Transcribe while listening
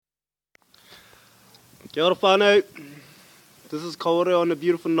Kia ora whānau. This is Kaore on a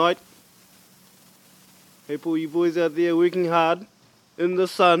beautiful night. Hope all you boys out there working hard in the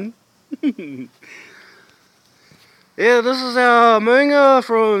sun. Yeah, this is our moinga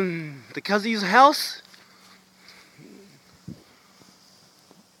from the Kazi's house.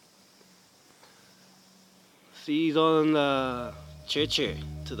 She's on the cheche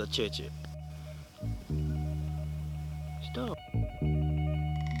to the cheche. Stop.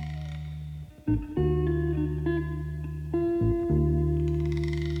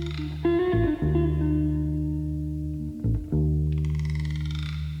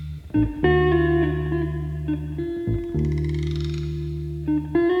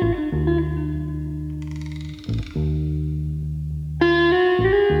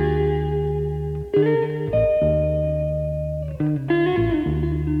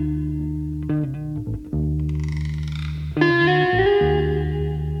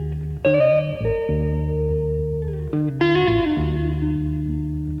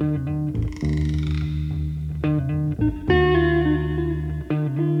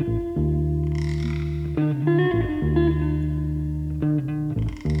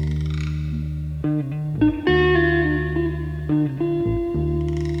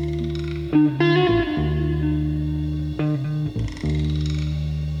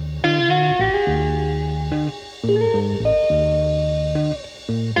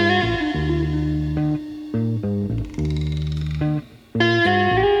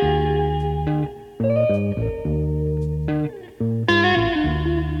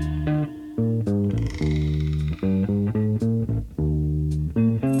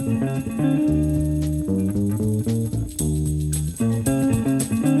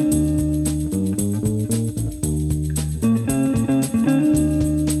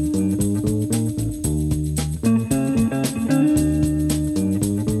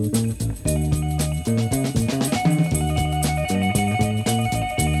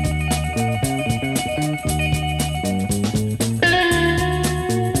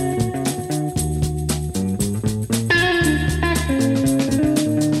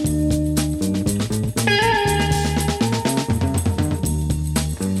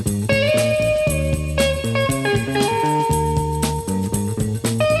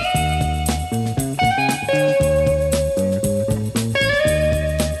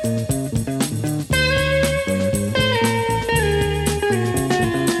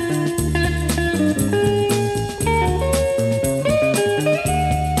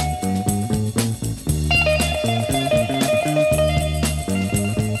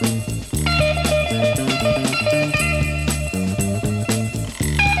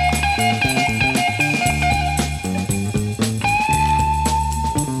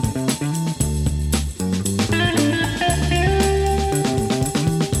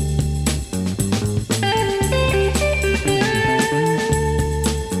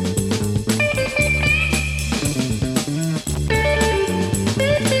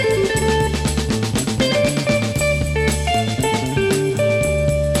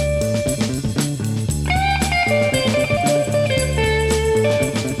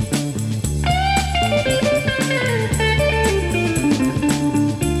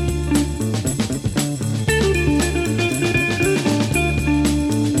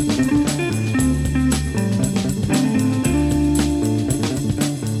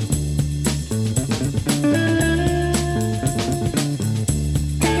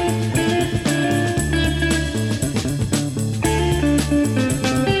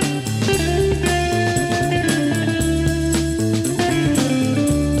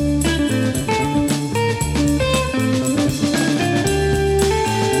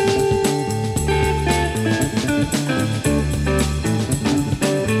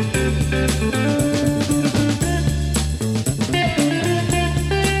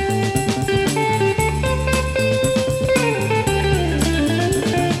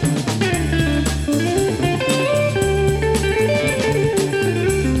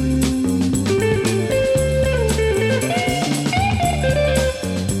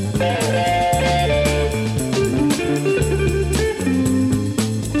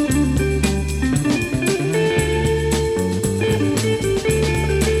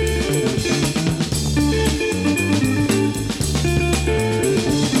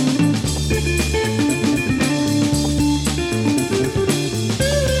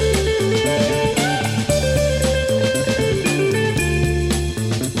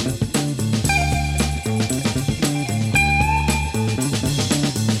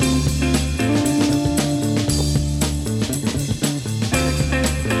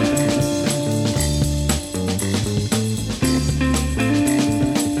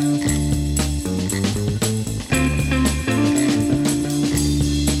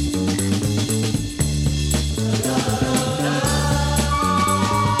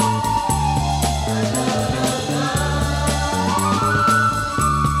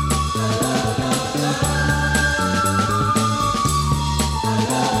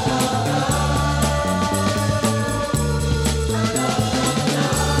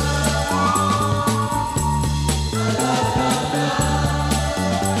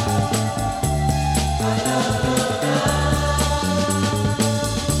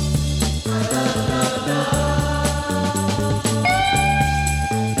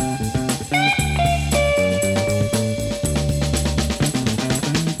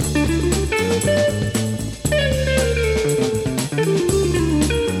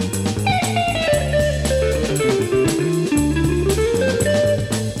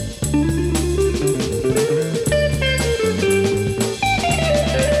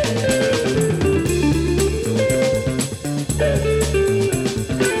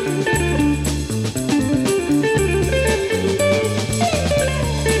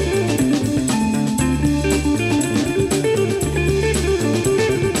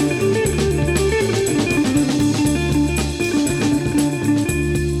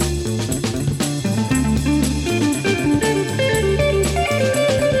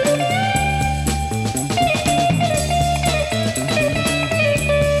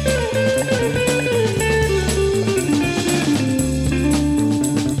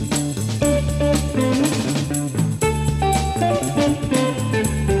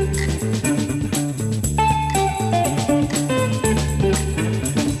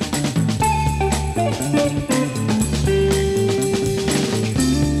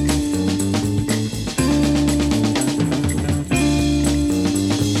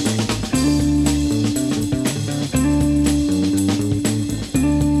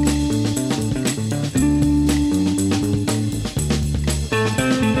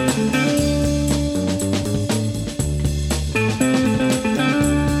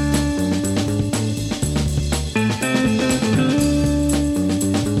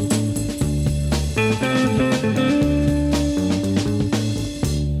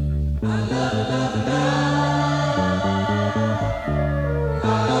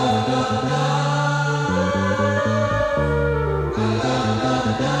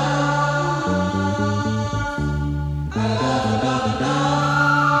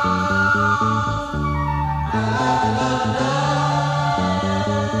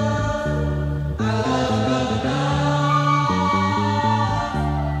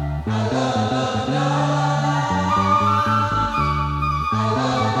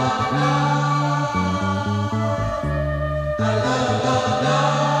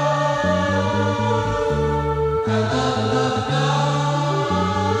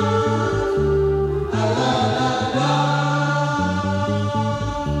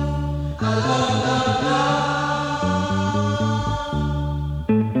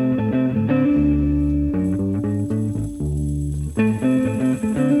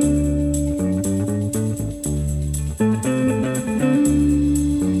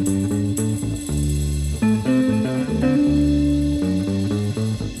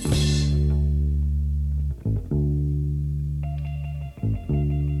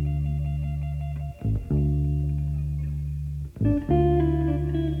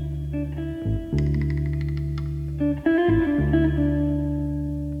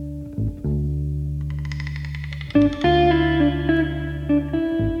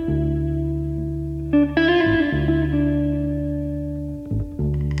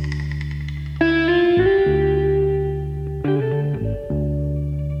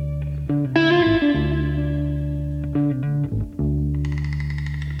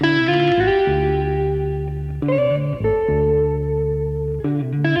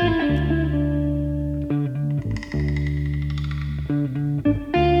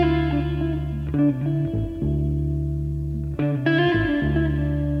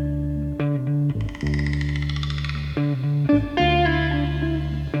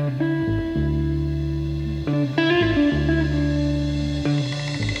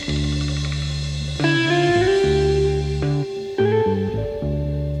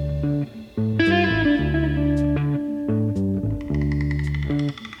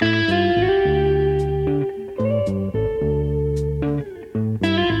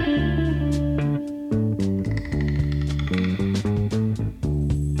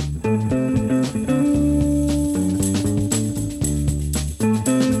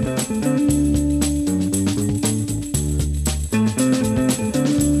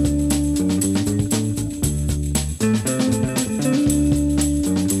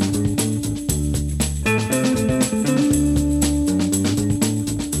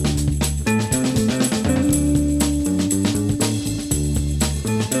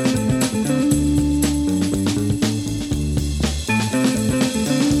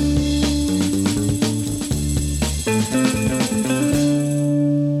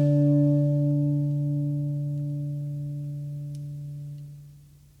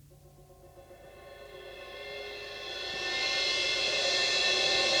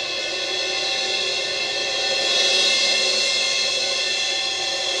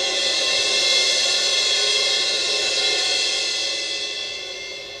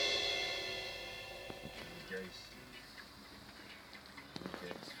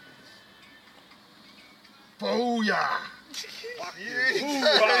 Booyah!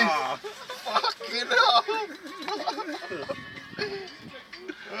 Yeah. Fucking hell!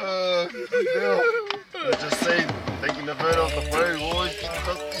 I'm just saying, taking the bird off the bird, boys, get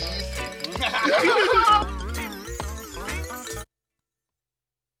the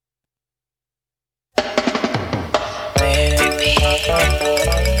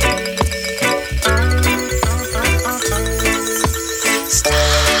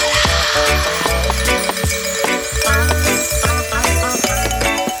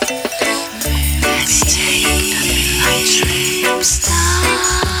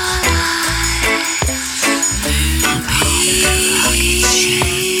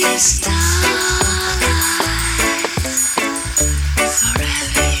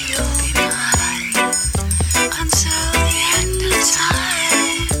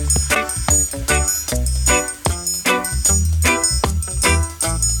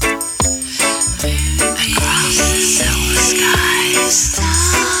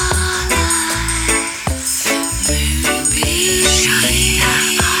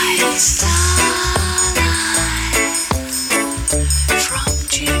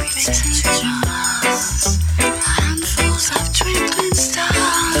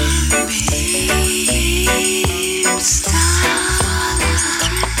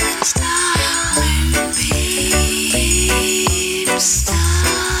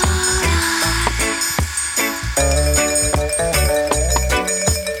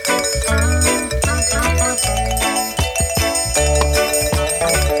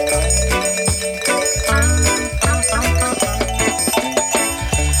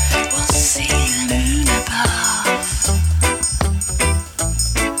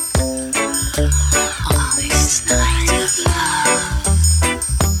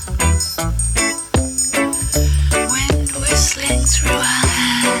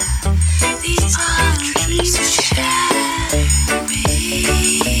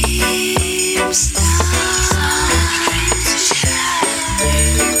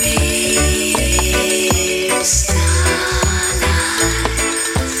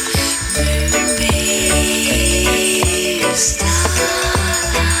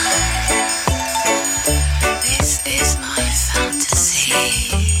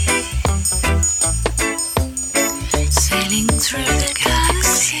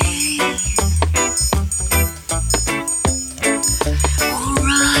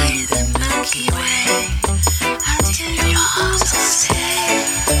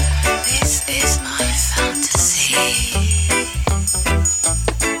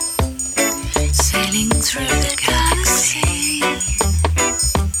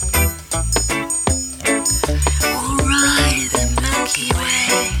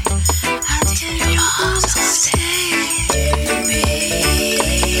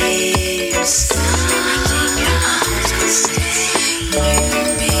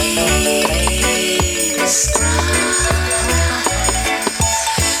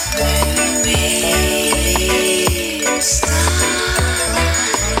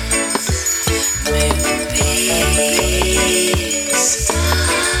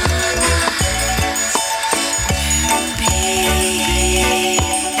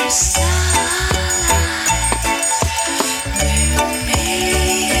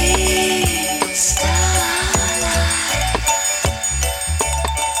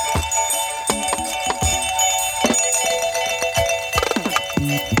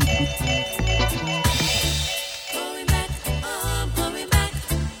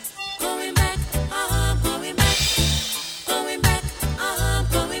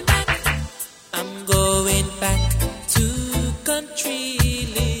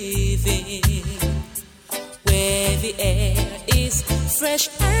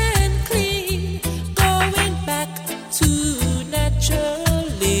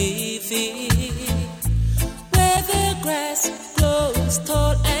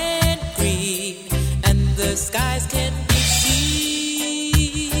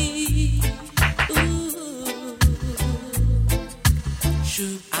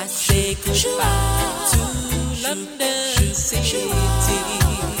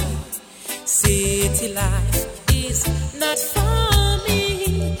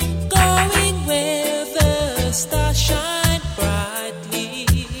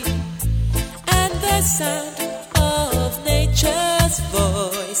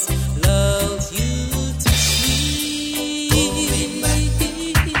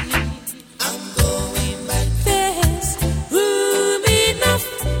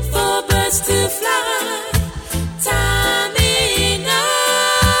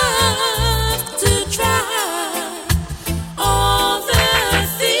all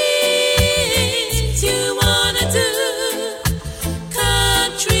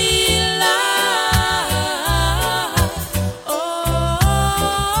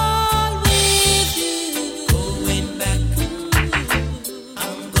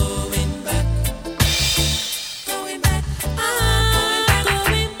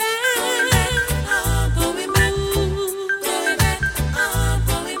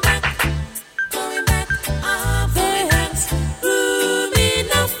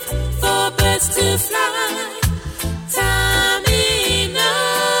to fly. Time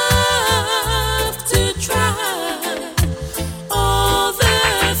enough to try all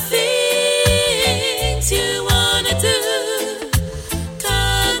the things you wanna do.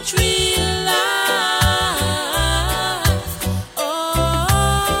 Country life,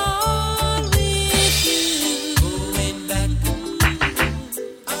 all with you. Going back,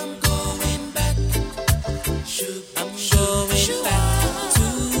 I'm going back. I'm going back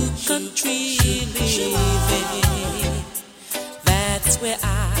to country living. That's where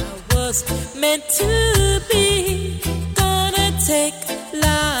I was meant to be. Gonna take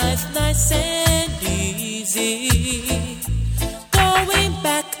life nice and easy. Going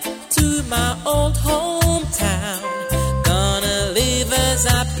back to my old hometown. Gonna live as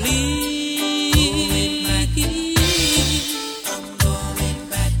I please. I'm going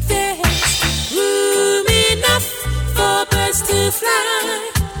back. There's room enough for birds to fly.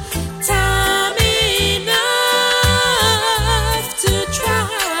 Time enough to try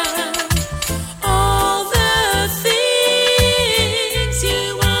all the things you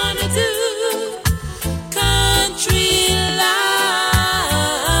wanna do. Country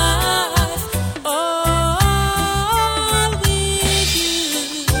life, all with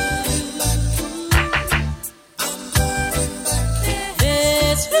you.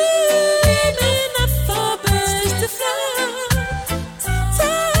 There's room enough for birds to fly.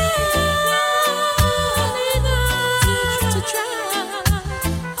 Time enough to try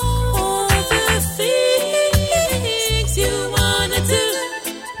all the things you wanna do.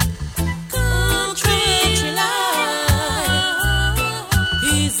 Country life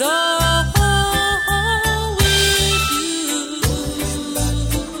is all with you.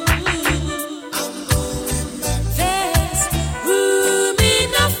 There's room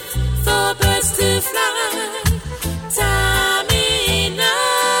enough for birds to fly. Time enough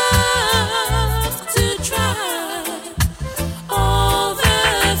to try all the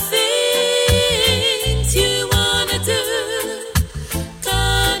things you wanna do.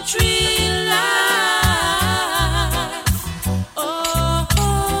 Country life, all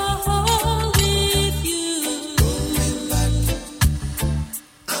with you.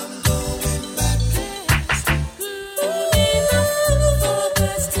 I'm going back. Enough for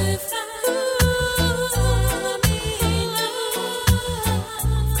birds to fly. Time enough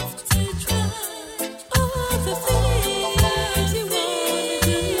to try all the things you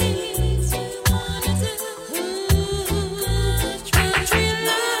wanna do. Country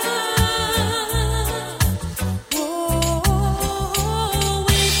life, oh,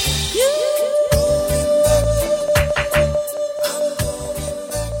 with you.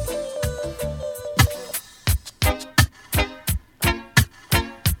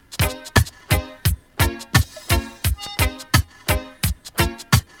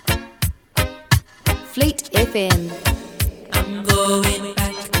 Fleet FM. I'm going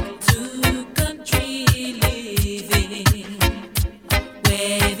back to country living,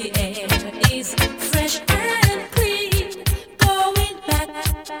 where the air is fresh and clean. Going back.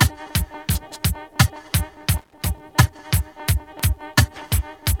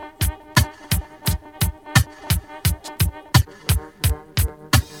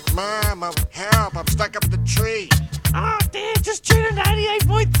 Mom, help, I'm stuck up the tree. Oh, Dad, just tune in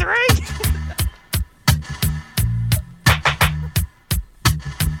 88.3.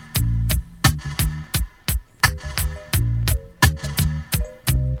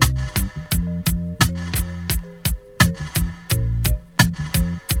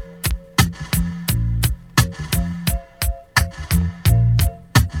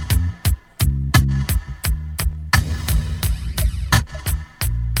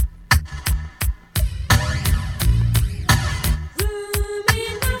 Room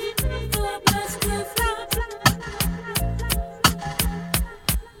enough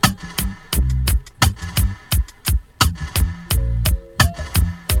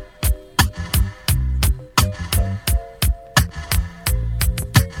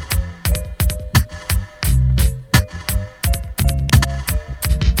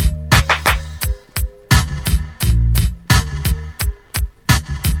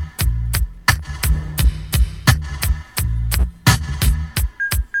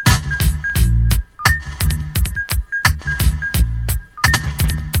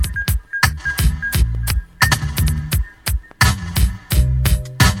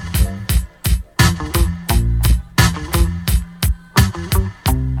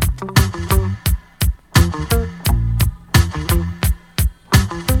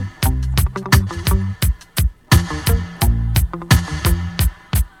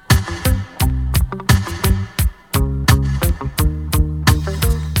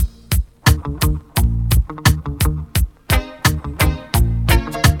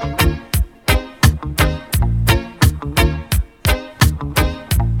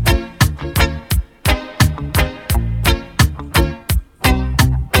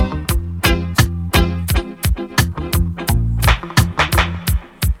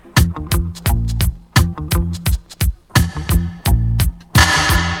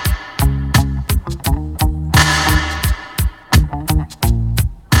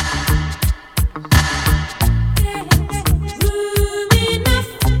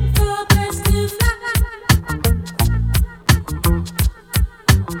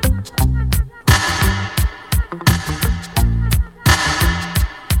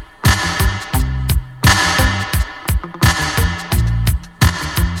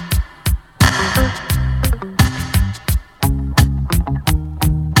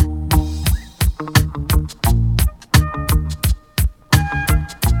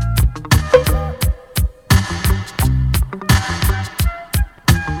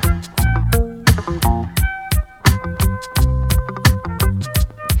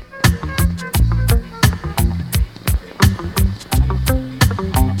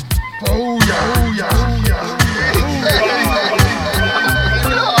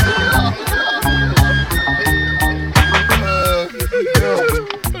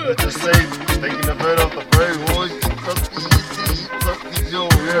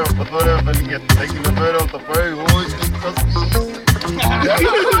yeah, but whatever, you get taking the bird off the bird, always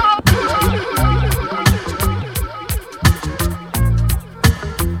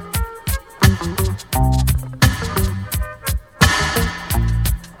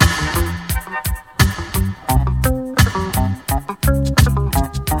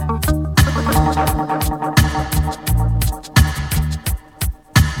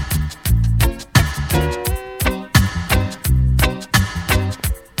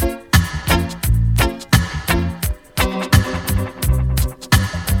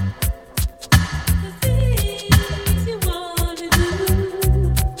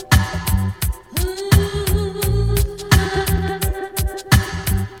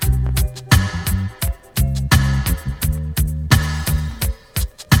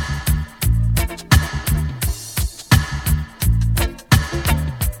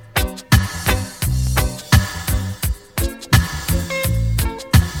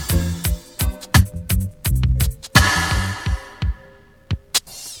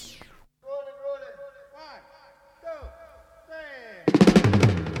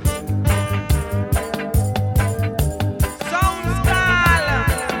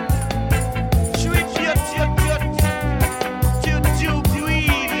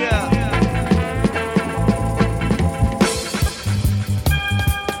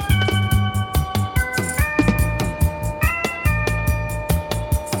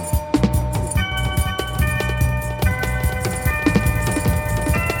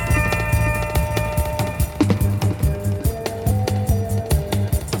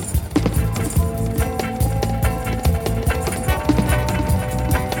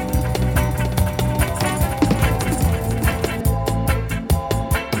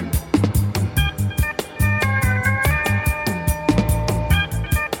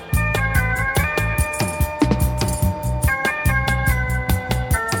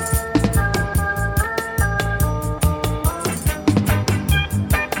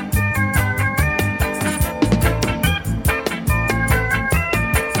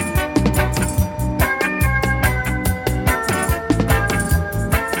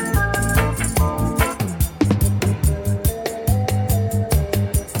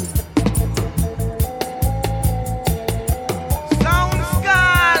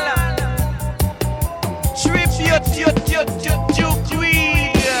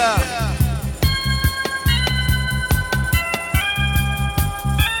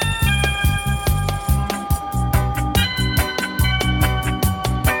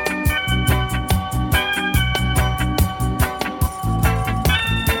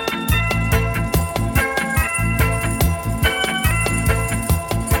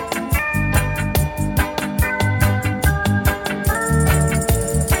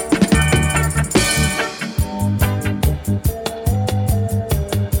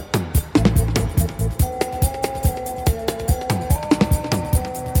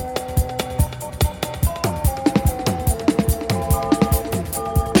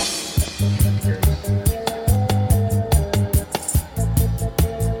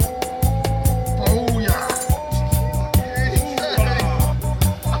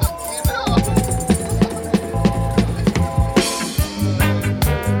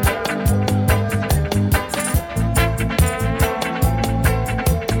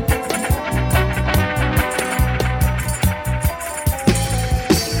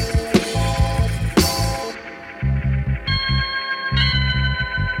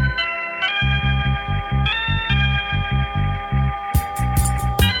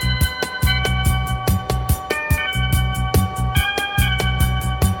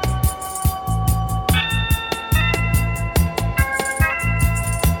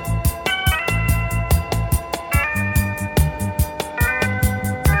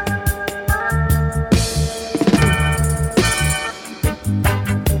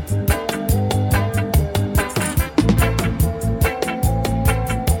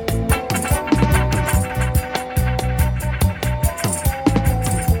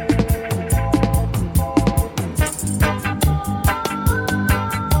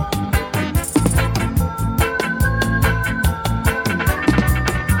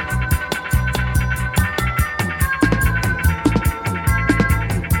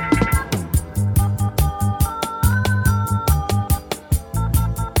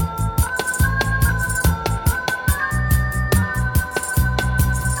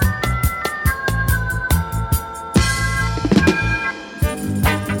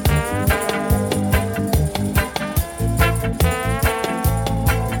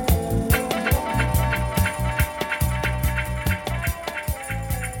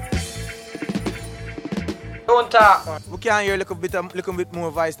Don't talk, man. We can hear a little bit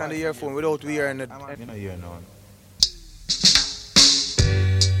more voice than the earphone without we hearing it. You know, you know.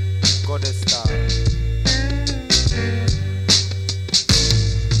 Goddess star.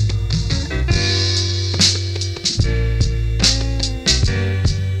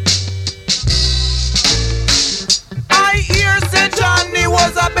 I hear say Johnny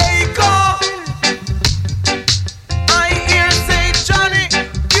was a baker. I hear say Johnny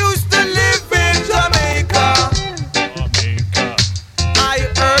used to live in Jamaica. I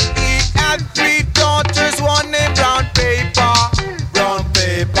heard he had 3 daughters, one named Brown Paper. Brown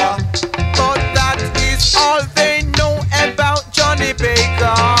Paper. But that is all they know about Johnny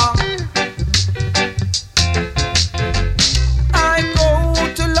Baker. I go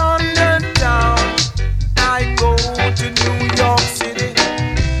to London town. I go to New York City.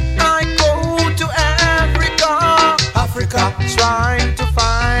 I go to Africa. Africa. Trying to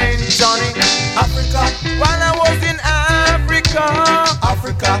find Johnny. Africa. While I was in Africa.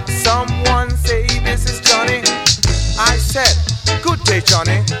 Africa. Someone say this is Johnny. I said, good day,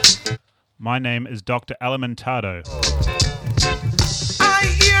 Johnny. My name is Dr. Alimentado. I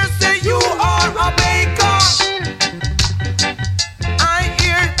hear say you are a baker. I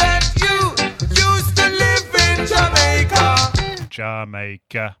hear that you used to live in Jamaica.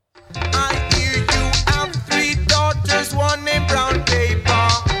 Jamaica. I hear you have 3 daughters, one named Brown Paper.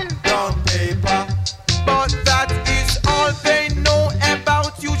 Brown Paper. But that is all they know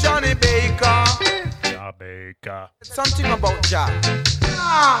about you, Johnny Baker. Jamaica. Something about Jah.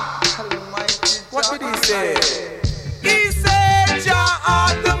 What did he say? He said Jah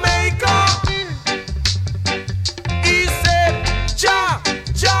are the maker. He said Jah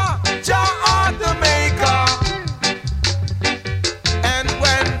are the maker. And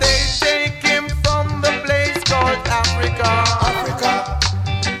when they take him from the place called Africa,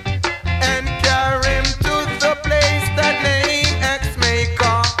 and carry him to the place that name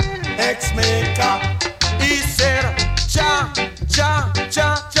X-Maker, he said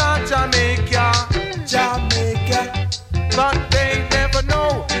Jamaica. But they never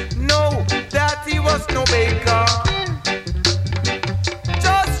know that he was no baker.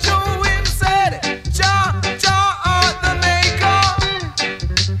 Just show him said Jah are the maker.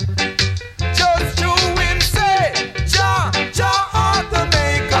 Just show him said Jah are the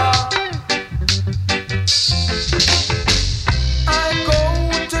maker. I go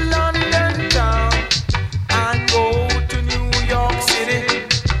to London town. I go to New York City.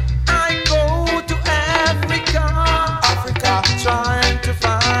 I go to Africa, trying to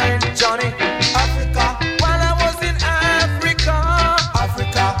find Johnny. Africa, while I was in Africa,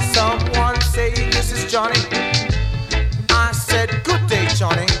 someone say this is Johnny. I said, good day,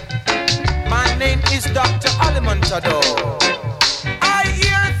 Johnny. My name is Dr. Alimentado. I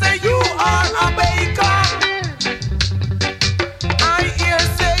hear say you are a baker. I hear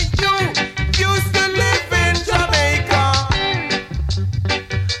say you used to live in Jamaica.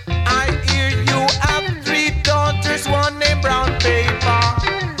 I hear you have 3 daughters, one named Brown Paper.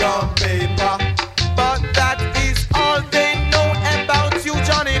 Brown Paper. But that is all they know about you,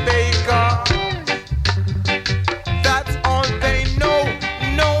 Johnny Baker. That's all they know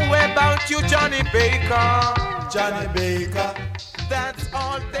about you, Johnny Baker. Johnny Baker. That's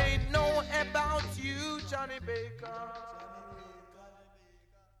all they know about you, Johnny Baker.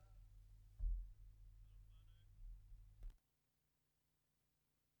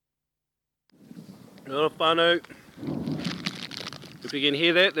 Little whānau. If you can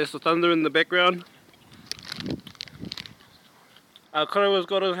hear that, that's the thunder in the background. Our Karawa's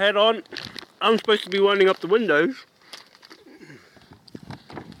got his hat on. I'm supposed to be winding up the windows.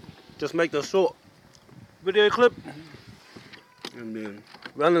 Just make this short video clip. And then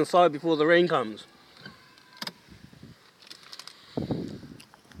run inside before the rain comes.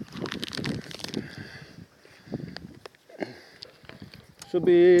 Should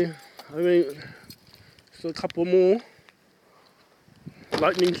be, I mean, just a couple more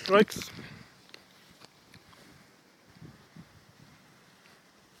lightning strikes.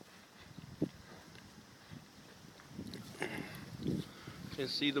 You can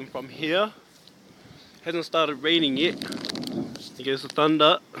see them from here. Hasn't started raining yet. Here's the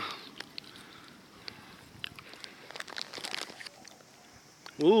thunder.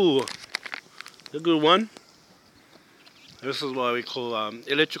 Ooh, a good one. This is what we call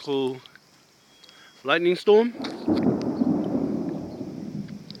electrical lightning storm.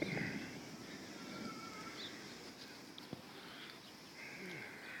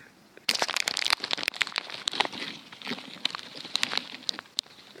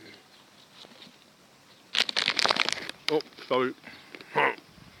 Oh, sorry.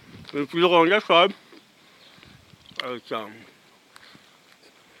 If you look on that side, It's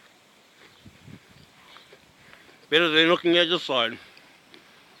better than looking at this side.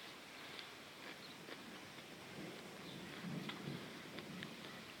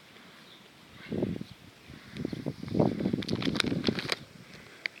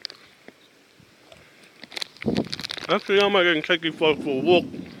 Actually, I might go and take you folks for a walk.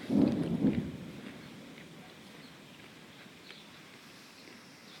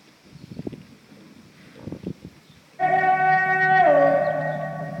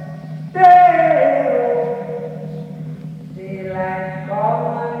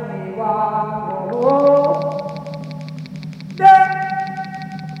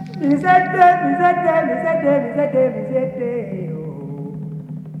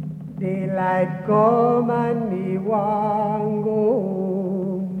 Daylight come and me want go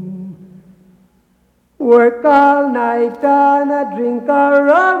home. Work all night and a drink a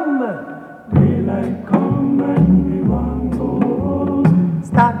rum. Daylight come and me want go home.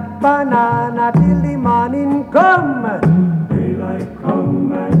 Stack banana till the morning come. Daylight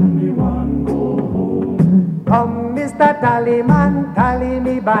come and me want go home. Come, Mr. Tallyman, tally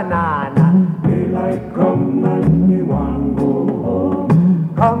me banana. Daylight come and me want go home.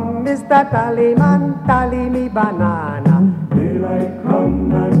 Come, Mr. Tallyman, tally me banana. Daylight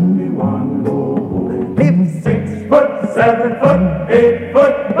come and me want go home. Live 6 foot, 7 foot, 8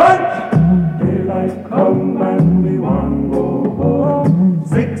 foot bunch. Daylight come and me want go home.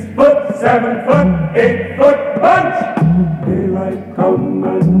 6 foot, 7 foot, 8 foot bunch. Daylight come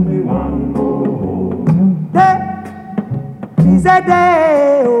and me want go home. Day is a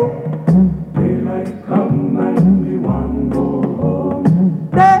day, oh. Daylight come and me want go home.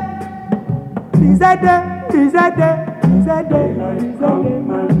 Day is a day, is a day, is a day. Daylight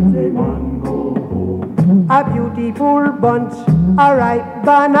come and me want go home. A beautiful bunch, a ripe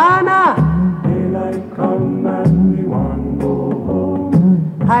banana. Daylight come and me want go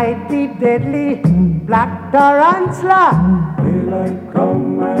home. Hide the deadly black tarantula. Daylight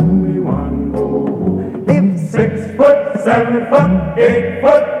come and me want go home. Live 6 foot, 7 foot, 8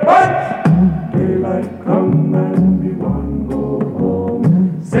 foot bunch. Daylight come and me want go home.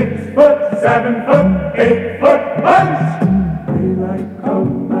 6 foot, 7 foot, 8 foot bunch. Daylight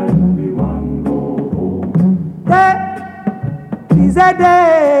come and me want go home. Day is a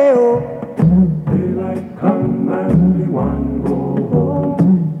day, oh. Daylight come and me want go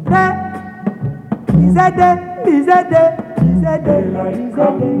home. Day is a day, is a day, is a day. Daylight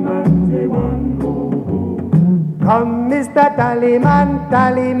come and me want go home. Come, Mr. Tallyman,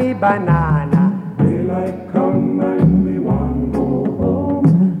 tally me banana. Daylight come and me want go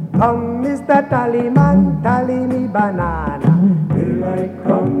home. Come, Mr. Tallyman, tally me banana. Daylight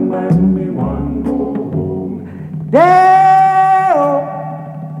come and me want go home. Day-o,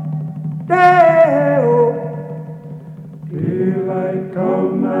 day-o. Daylight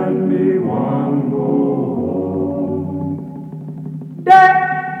come and me want go home. Day.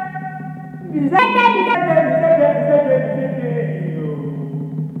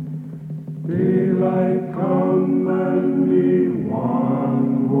 Daylight come and me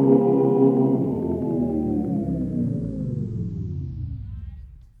want go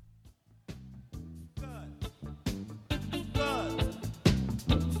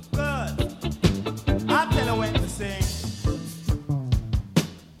Good. I'll tell her when to sing.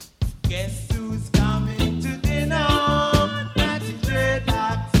 Guess who's coming to dinner? Natty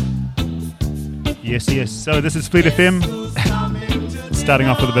Dreadlocks. Yes, yes. So this is Fleet FM. Starting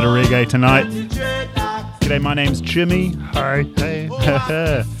off with a bit of reggae tonight. G'day, my name's Jimmy. Hi, hey.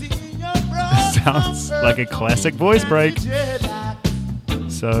 Sounds like a classic voice break.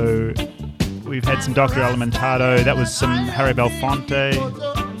 So we've had some Dr. Alimentado. That was some Harry Belafonte.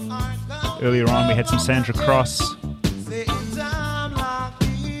 Earlier on we had some Sandra Cross.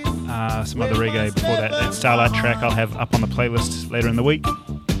 Some other reggae before that. That Starlight track I'll have up on the playlist later in the week.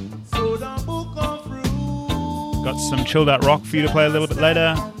 Got some chilled out rock for you to play a little bit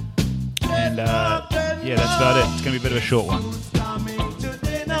later. And yeah, that's about it. It's going to be a bit of a short one.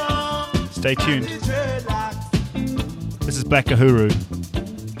 Stay tuned. This is Black Uhuru,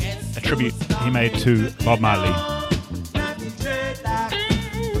 a tribute he made to Bob Marley.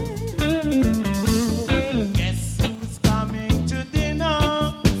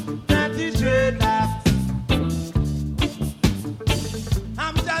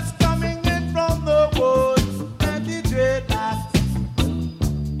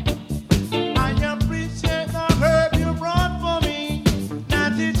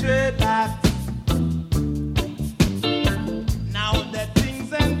 Now that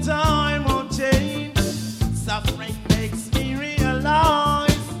things and time won't change, suffering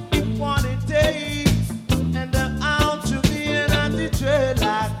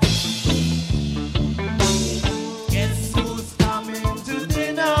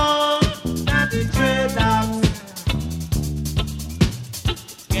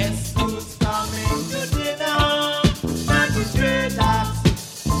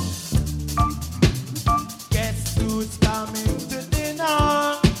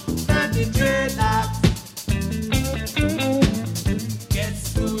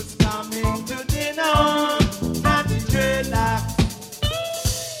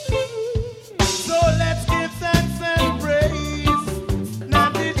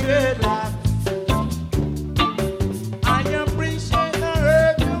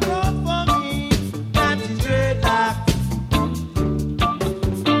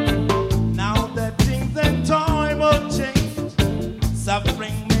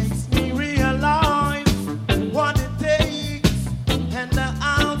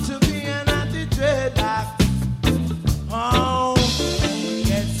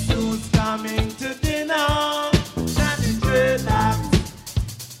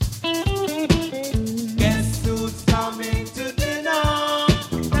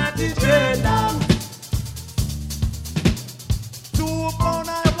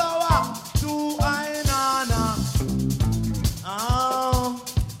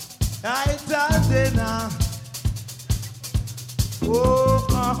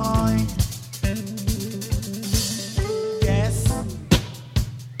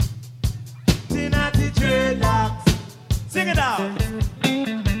now.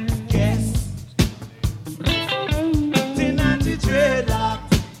 Guess. Tinati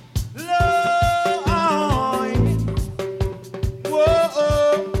dreadlocks. Lord.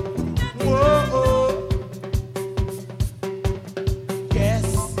 Whoa. Whoa. Guess.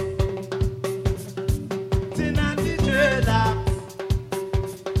 Tinati dreadlocks.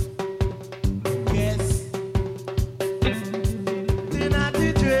 Guess. Tinati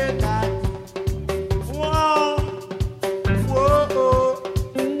dreadlocks. Whoa. Whoa.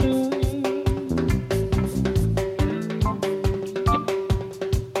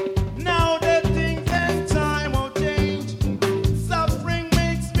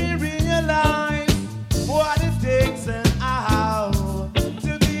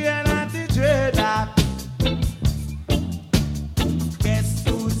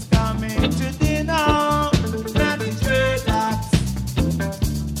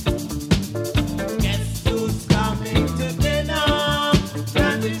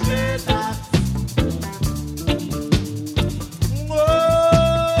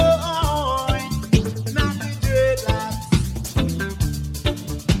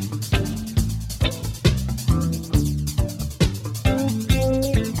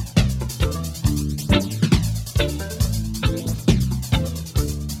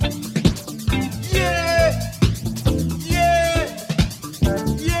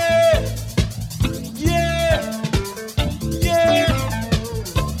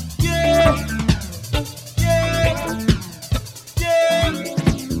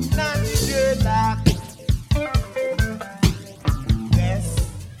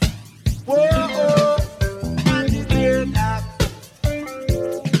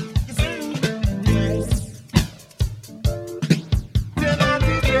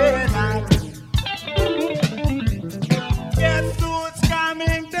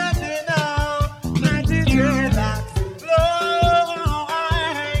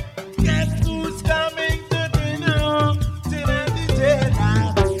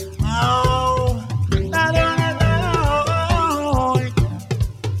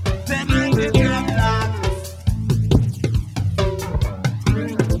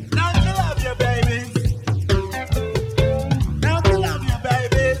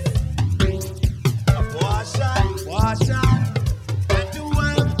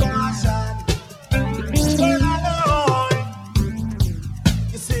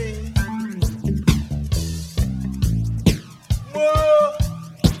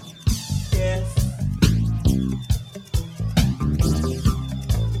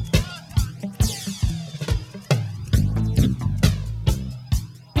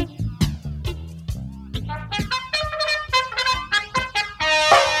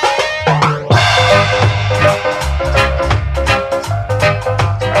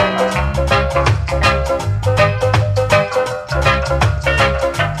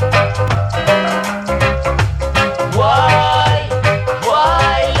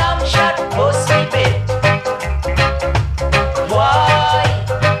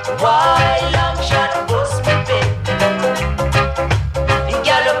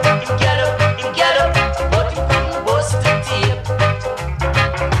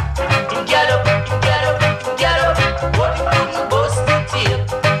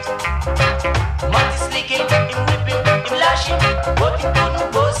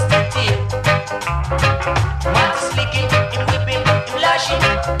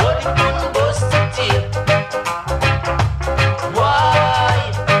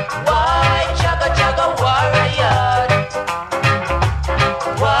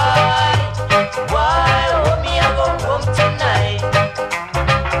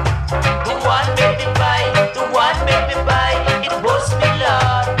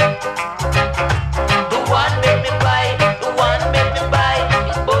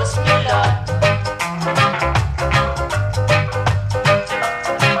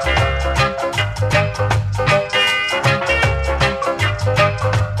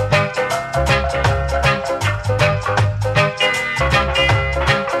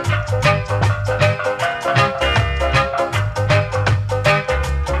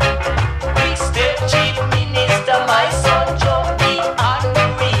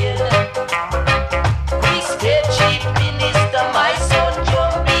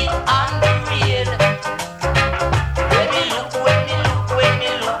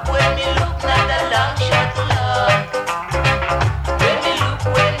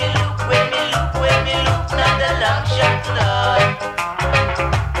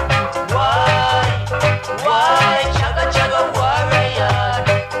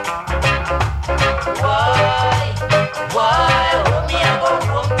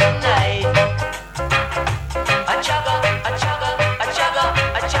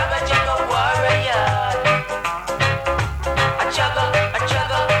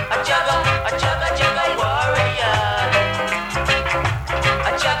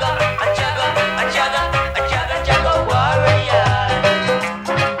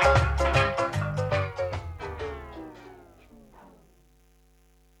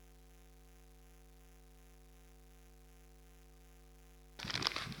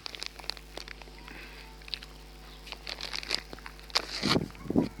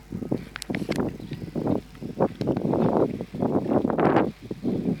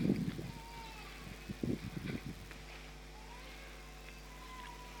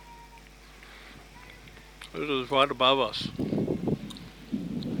 This is right above us.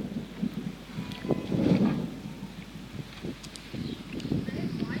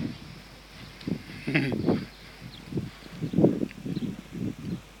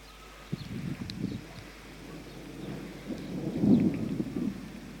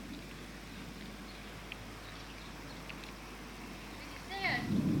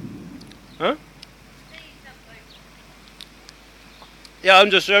 Huh? Yeah,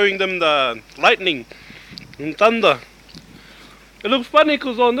 I'm just showing them the lightning and thunder. It looks funny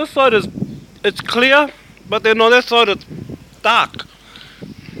because on this side it's clear, but then on that side it's dark.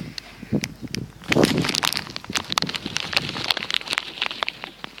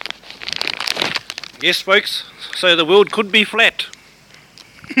 Yes, folks, so the world could be flat.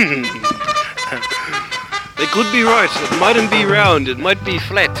 They could be right, it mightn't be round, it might be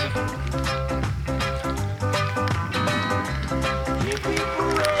flat.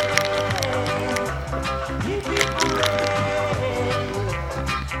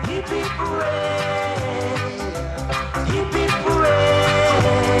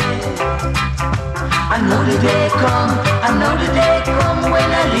 I know the day come, I know the day come when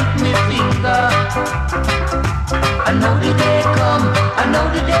I lift me finger. I know the day come, I know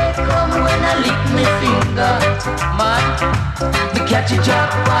the day come when I lift me finger. Man, me catch a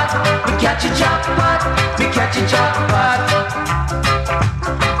jackpot, me catch a jackpot, me catch a jackpot.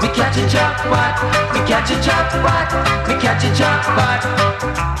 Me catch a jackpot, me catch a jackpot, me catch a jackpot.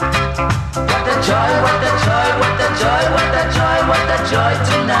 What a joy, what a joy, what a joy, what a joy, what a joy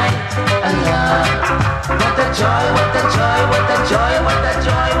tonight. Allah. What a joy, what a joy, what a joy, what a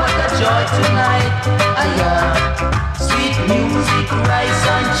joy, what a joy tonight. Sweet music, rice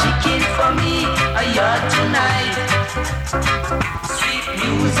and chicken for me. Tonight. Sweet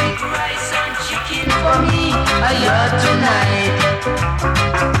music, rice and chicken for me. Tonight.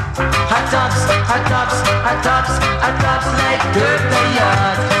 Hot tops, hot tops, hot tops, hot tops like dirt the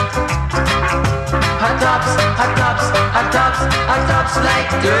yard. Hot tops, hot tops, hot tops, hot tops like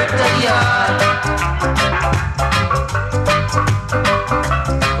dirt the yard.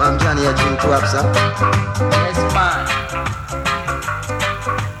 Ma'am Johnny, you drink two ups, huh? Yes, man.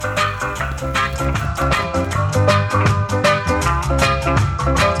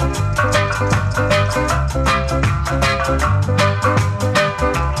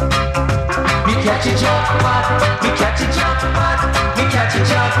 Me catch a jackpot, me catch a jackpot, me catch a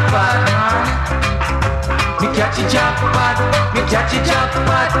jackpot. Me catch a jackpot, me catch a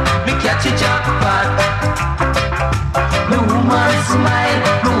jackpot, me catch a jackpot. Me woman smile,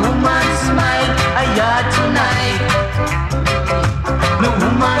 me woman smile, tonight. Me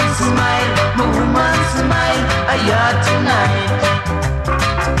woman smile, tonight.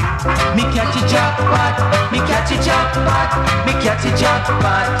 Me catch a jackpot, me catch a jackpot, me catch a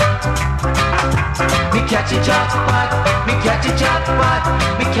jackpot. Me catch a jackpot, me catch a jackpot,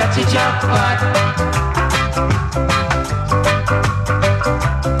 me catch a jackpot.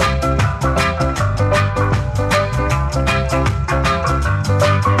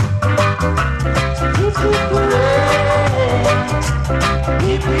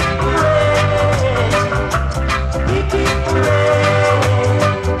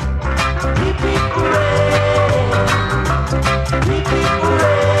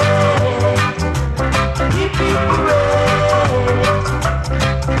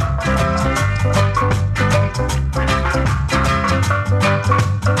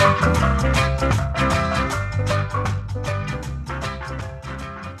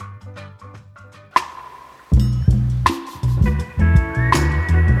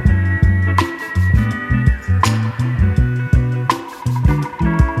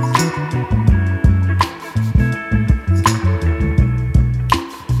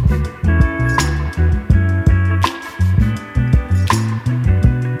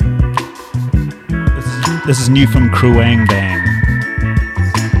 This is new from Kruangbin.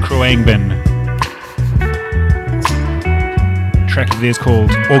 Track of theirs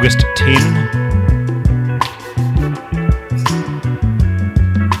called August 10.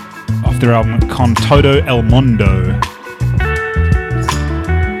 Off their album Con Todo El Mundo.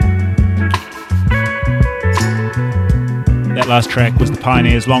 That last track was the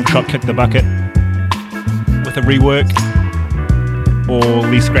Pioneers' Long Shot Kick the Bucket with a rework, or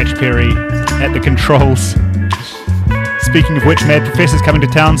Lee Scratch Perry at the controls. Speaking of which, Mad Professor's coming to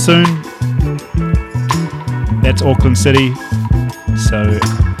town soon. That's Auckland City, so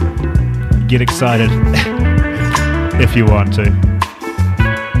get excited if you want to.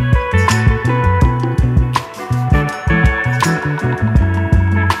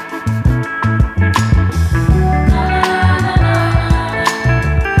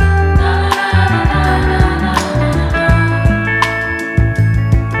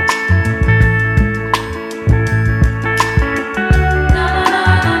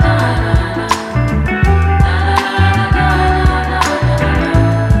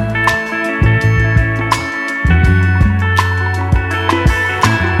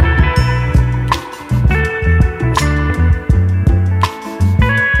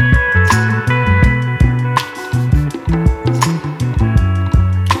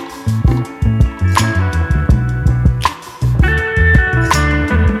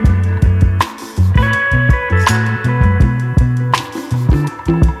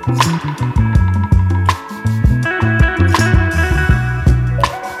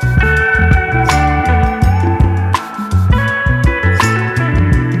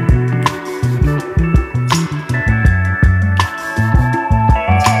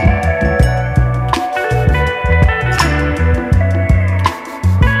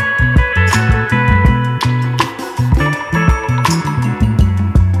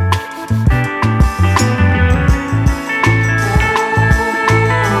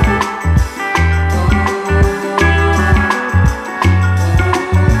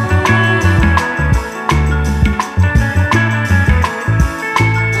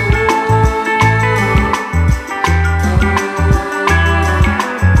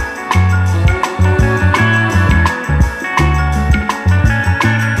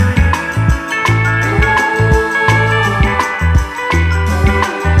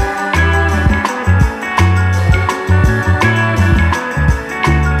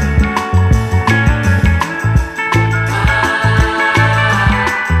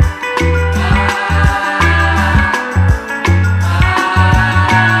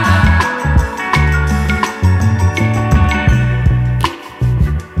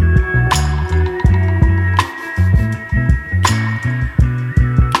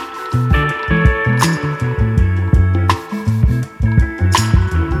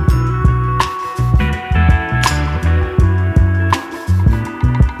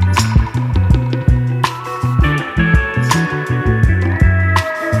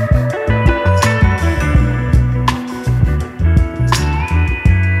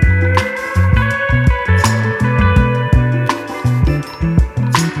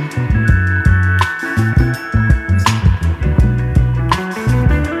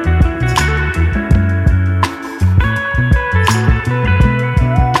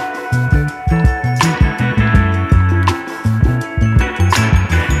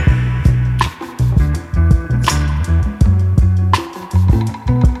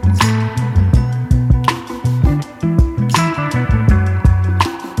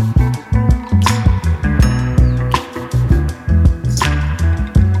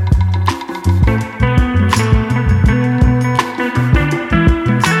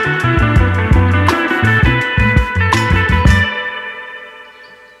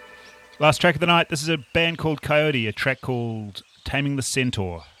 Last track of the night. This is a band called Coyote, a track called Taming the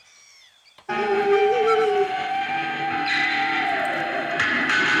Centaur. Taming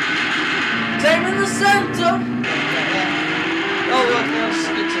the center. Oh, look, let's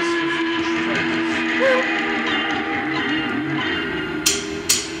get this.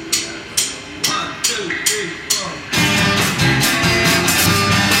 One, two, three, four.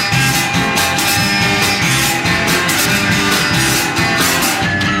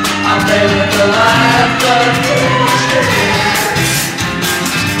 I'm living the life of the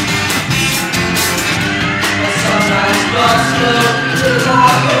sunrise gospel to